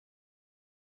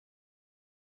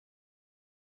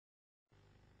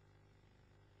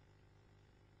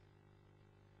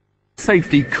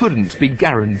safety couldn't be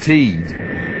guaranteed.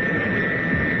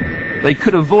 They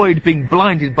could avoid being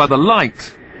blinded by the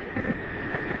light,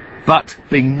 but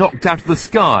being knocked out of the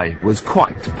sky was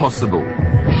quite possible.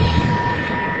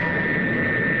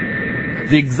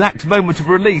 The exact moment of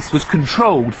release was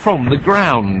controlled from the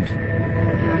ground.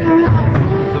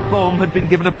 The bomb had been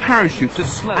given a parachute to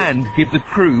slow and give the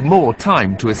crew more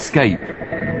time to escape.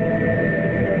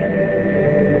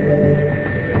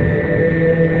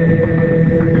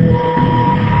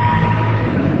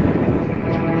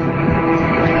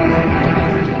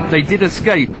 They did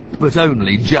escape, but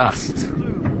only just.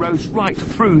 Rose right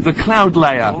through the cloud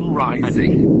layer on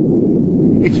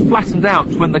rising. It flattened out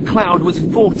when the cloud was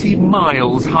 40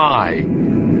 miles high.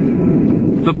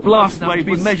 The blast wave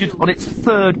was measured on its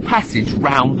third passage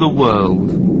round the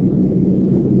world.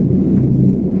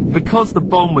 Because the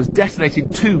bomb was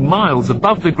detonated 2 miles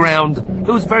above the ground,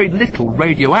 there was very little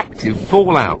radioactive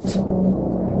fallout.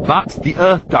 But the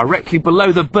earth directly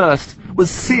below the burst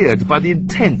was seared by the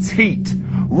intense heat.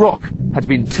 Rock had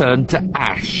been turned to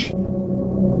ash.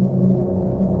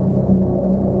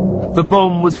 The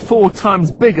bomb was 4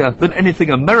 times bigger than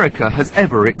anything America has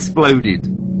ever exploded.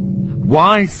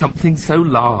 Why something so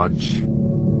large?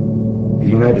 The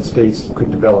United States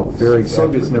could develop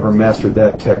Soviets never mastered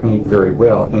that technique very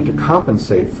well, and to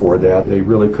compensate for that, they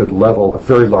really could level a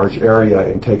very large area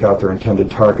and take out their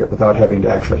intended target without having to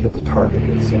actually hit the target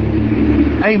itself.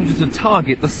 Aimed at a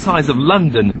target the size of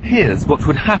London, here's what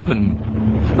would happen.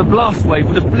 The blast wave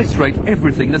would obliterate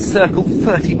everything in a circle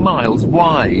 30 miles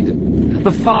wide.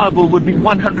 The fireball would be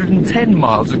 110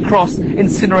 miles across,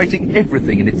 incinerating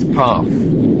everything in its path.